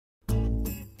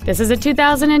This is a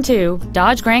 2002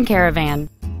 Dodge Grand Caravan.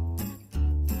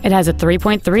 It has a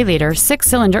 3.3-liter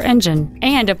six-cylinder engine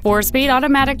and a 4-speed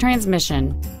automatic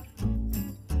transmission.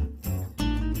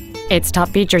 Its top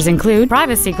features include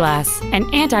privacy glass,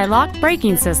 an anti-lock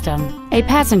braking system, a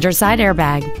passenger side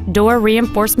airbag, door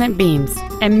reinforcement beams,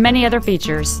 and many other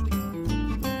features.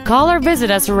 Call or visit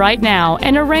us right now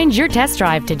and arrange your test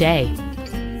drive today.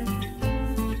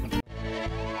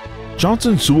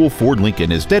 Johnson Sewell Ford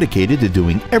Lincoln is dedicated to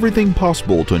doing everything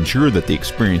possible to ensure that the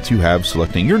experience you have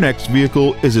selecting your next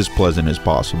vehicle is as pleasant as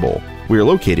possible. We are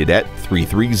located at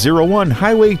 3301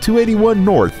 Highway 281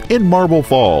 North in Marble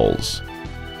Falls.